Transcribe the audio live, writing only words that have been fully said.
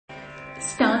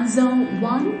Stanza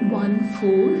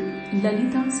 114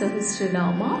 Lalita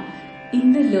Sahasranama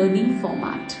in the learning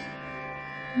format.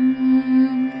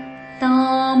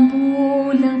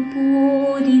 Tambula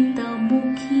purita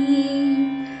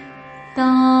mukhi,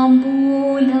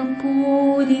 tambula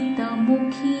purita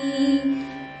mukhi,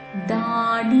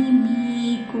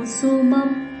 dadimi kusuma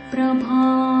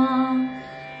prabha,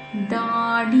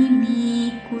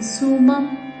 dadimi kusuma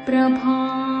prabha,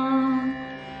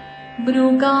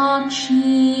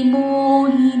 mrugakshi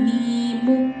mohini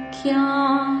mukhya,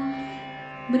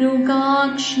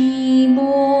 mrugakshi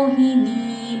mohini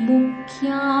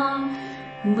mukhya,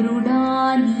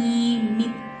 mrudani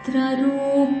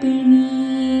mitrarupini,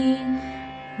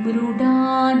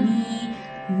 mrudani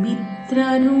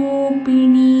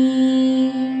mitrarupini.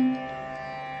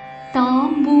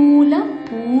 Tambula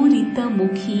purita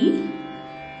mukhi,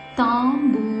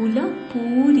 tambula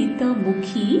purita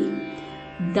mukhi,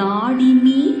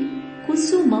 dadimi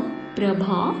kusuma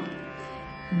prabha,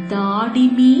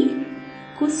 dadimi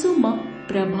kusuma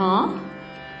prabha,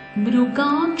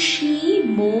 mrugakshi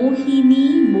mohini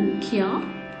mukhya,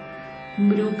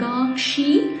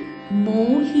 mrugakshi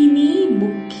mohini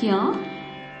mukhya,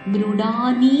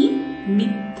 mrudani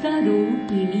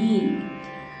mitrarupini,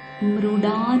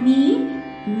 mrudani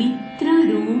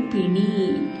mitrarupini.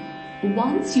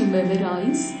 Once you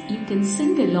memorize, you can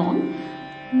sing along.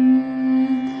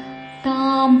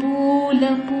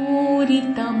 Tambula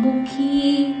purita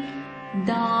mukhi,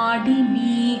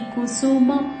 dadimi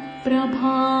kusuma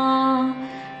prabha,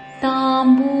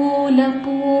 tambula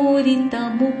purita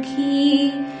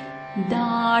mukhi,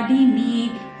 dadimi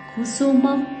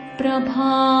kusuma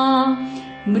prabha,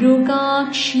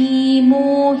 mrugakshi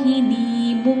mohini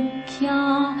mukhya,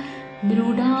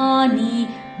 mrudani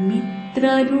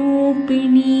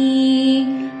mitrarupini,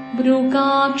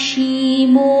 mrugakshi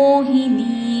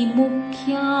mohini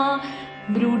mukhya,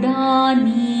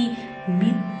 mrudani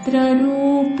mitrarupini.